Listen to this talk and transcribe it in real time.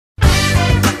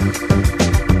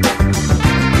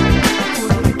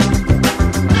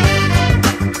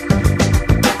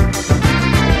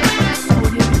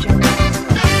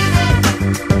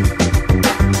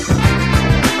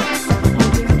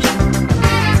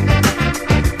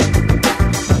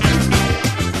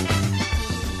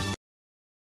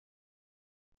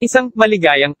Isang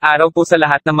maligayang araw po sa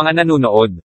lahat ng mga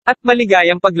nanunood. At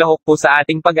maligayang paglahok po sa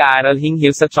ating pag-aaral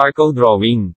hinggil sa charcoal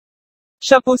drawing.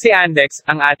 Siya po si Andex,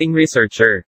 ang ating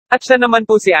researcher. At siya naman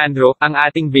po si Andrew, ang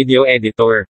ating video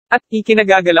editor. At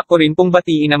ikinagagalak ko rin pong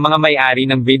batiin ang mga may-ari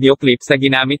ng video clips na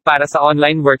ginamit para sa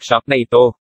online workshop na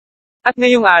ito. At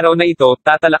ngayong araw na ito,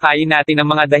 tatalakayin natin ang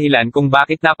mga dahilan kung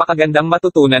bakit napakagandang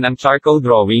matutunan ang charcoal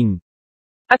drawing.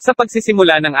 At sa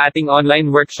pagsisimula ng ating online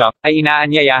workshop, ay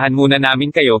inaanyayahan muna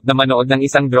namin kayo na manood ng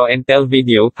isang draw and tell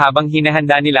video habang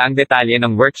hinahanda nila ang detalye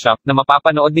ng workshop na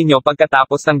mapapanood ninyo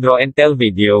pagkatapos ng draw and tell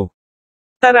video.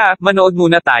 Tara, manood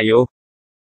muna tayo.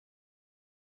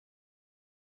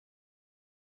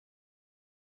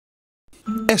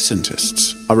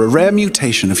 Essentists are a rare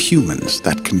mutation of humans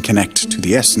that can connect to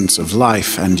the essence of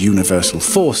life and universal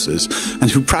forces, and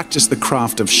who practice the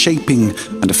craft of shaping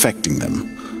and affecting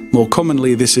them. More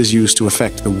commonly, this is used to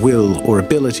affect the will or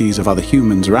abilities of other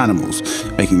humans or animals,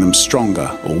 making them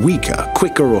stronger or weaker,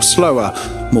 quicker or slower,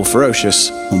 more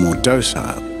ferocious or more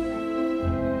docile.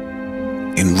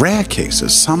 In rare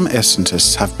cases, some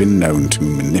essentists have been known to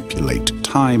manipulate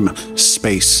time,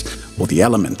 space, or the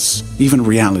elements, even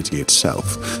reality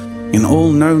itself. In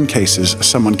all known cases,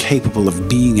 someone capable of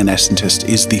being an essentist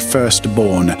is the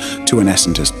firstborn to an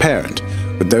essentist parent,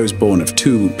 with those born of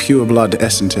two pure-blood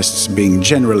essentists being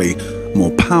generally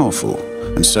more powerful,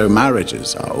 and so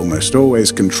marriages are almost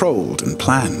always controlled and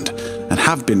planned, and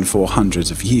have been for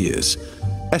hundreds of years.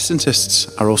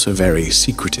 Essentists are also very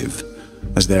secretive,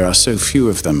 as there are so few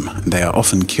of them, and they are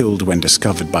often killed when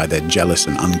discovered by their jealous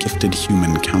and ungifted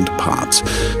human counterparts.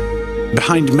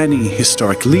 Behind many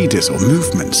historic leaders or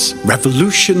movements,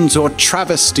 revolutions or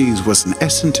travesties was an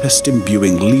essentist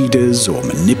imbuing leaders or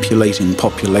manipulating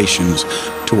populations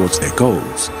towards their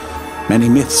goals. Many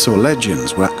myths or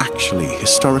legends were actually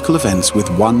historical events with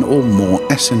one or more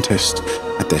essentists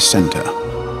at their center.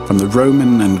 From the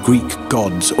Roman and Greek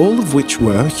gods, all of which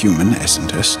were human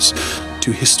essentists,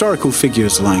 to historical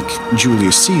figures like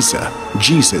Julius Caesar,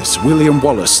 Jesus, William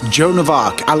Wallace, Joan of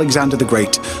Arc, Alexander the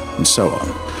Great, and so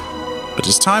on. But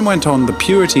as time went on, the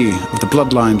purity of the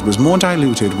bloodline was more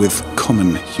diluted with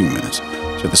common humans,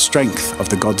 so the strength of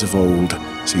the gods of old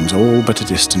seems all but a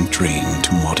distant dream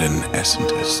to modern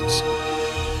essentists.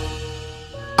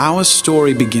 Our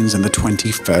story begins in the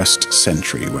 21st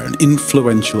century, where an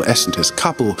influential essentist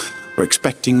couple were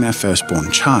expecting their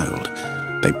firstborn child.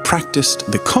 They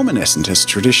practiced the common essentist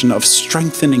tradition of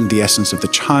strengthening the essence of the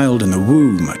child in the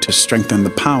womb to strengthen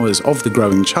the powers of the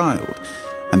growing child,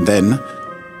 and then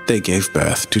they gave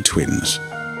birth to twins.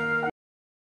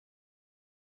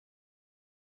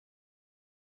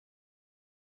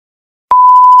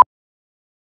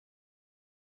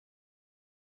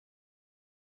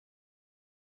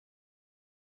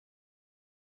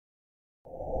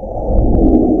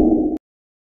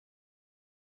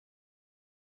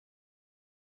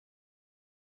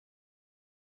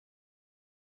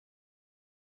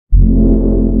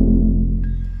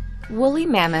 Woolly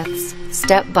mammoths,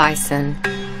 steppe bison,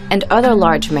 and other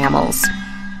large mammals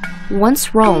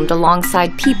once roamed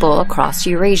alongside people across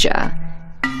Eurasia.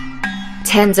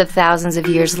 Tens of thousands of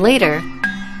years later,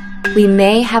 we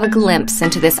may have a glimpse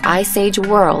into this Ice Age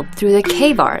world through the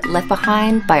cave art left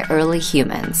behind by early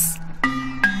humans.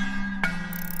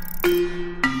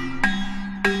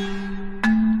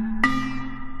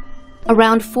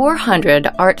 Around 400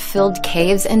 art-filled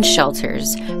caves and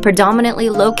shelters, predominantly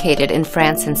located in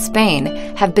France and Spain,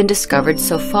 have been discovered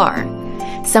so far.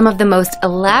 Some of the most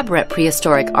elaborate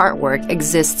prehistoric artwork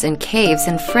exists in caves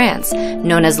in France,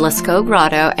 known as Lascaux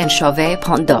Grotto and Chauvet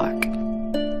Pont d'Arc.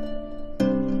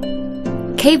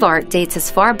 Cave art dates as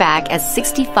far back as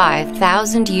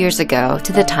 65,000 years ago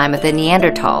to the time of the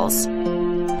Neanderthals.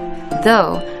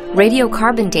 Though,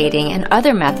 radiocarbon dating and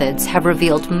other methods have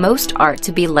revealed most art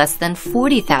to be less than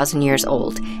 40,000 years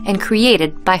old and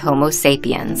created by Homo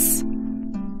sapiens.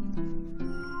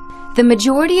 The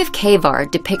majority of cave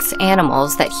art depicts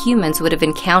animals that humans would have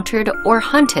encountered or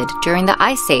hunted during the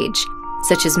Ice Age,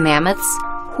 such as mammoths,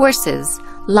 horses,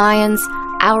 lions,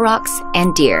 aurochs,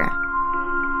 and deer.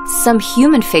 Some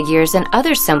human figures and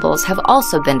other symbols have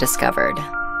also been discovered.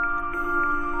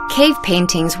 Cave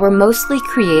paintings were mostly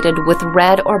created with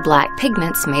red or black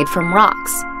pigments made from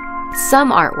rocks.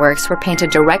 Some artworks were painted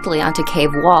directly onto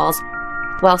cave walls,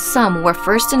 while some were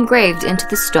first engraved into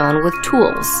the stone with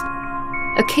tools.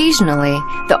 Occasionally,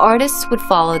 the artists would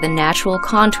follow the natural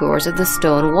contours of the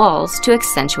stone walls to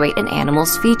accentuate an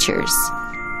animal's features.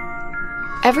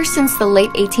 Ever since the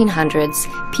late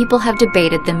 1800s, people have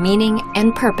debated the meaning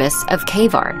and purpose of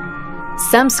cave art.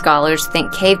 Some scholars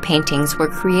think cave paintings were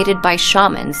created by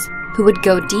shamans who would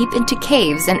go deep into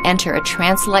caves and enter a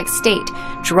trance-like state,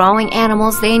 drawing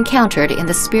animals they encountered in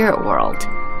the spirit world.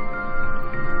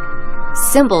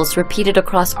 Symbols repeated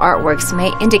across artworks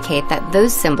may indicate that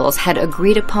those symbols had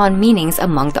agreed-upon meanings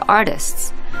among the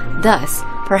artists. Thus,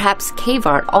 perhaps cave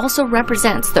art also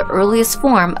represents the earliest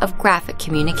form of graphic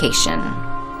communication.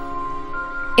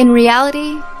 In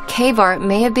reality, cave art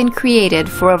may have been created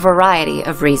for a variety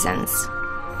of reasons.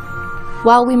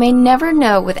 While we may never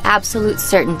know with absolute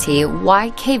certainty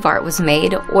why cave art was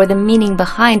made or the meaning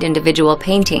behind individual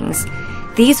paintings,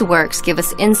 these works give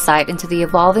us insight into the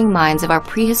evolving minds of our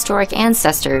prehistoric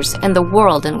ancestors and the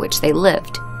world in which they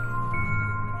lived.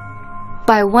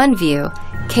 By one view,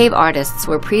 cave artists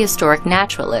were prehistoric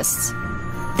naturalists.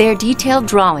 Their detailed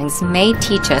drawings may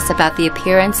teach us about the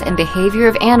appearance and behavior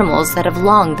of animals that have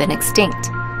long been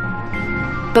extinct.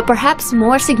 But perhaps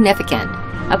more significant,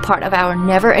 a part of our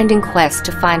never-ending quest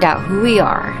to find out who we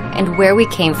are and where we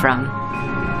came from,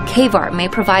 cave art may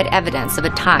provide evidence of a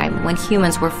time when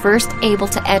humans were first able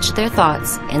to etch their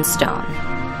thoughts in stone.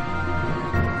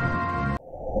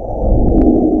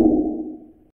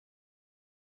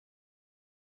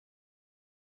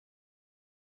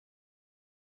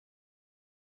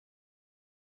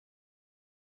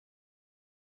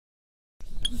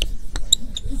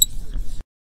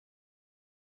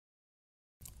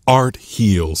 Art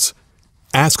heals.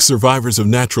 Ask survivors of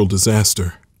natural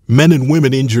disaster, men and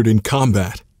women injured in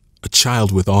combat, a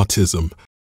child with autism.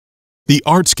 The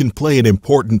arts can play an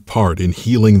important part in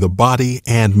healing the body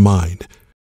and mind.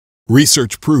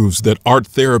 Research proves that art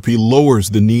therapy lowers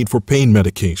the need for pain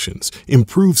medications,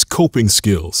 improves coping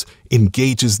skills,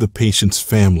 engages the patient's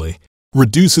family,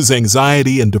 reduces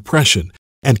anxiety and depression,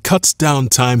 and cuts down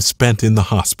time spent in the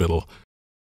hospital.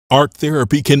 Art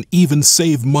therapy can even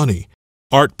save money.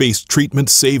 Art-based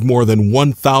treatments save more than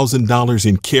 $1,000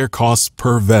 in care costs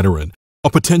per veteran, a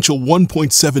potential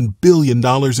 $1.7 billion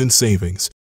in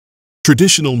savings.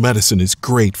 Traditional medicine is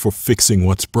great for fixing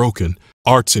what's broken.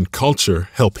 Arts and culture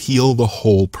help heal the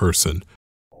whole person.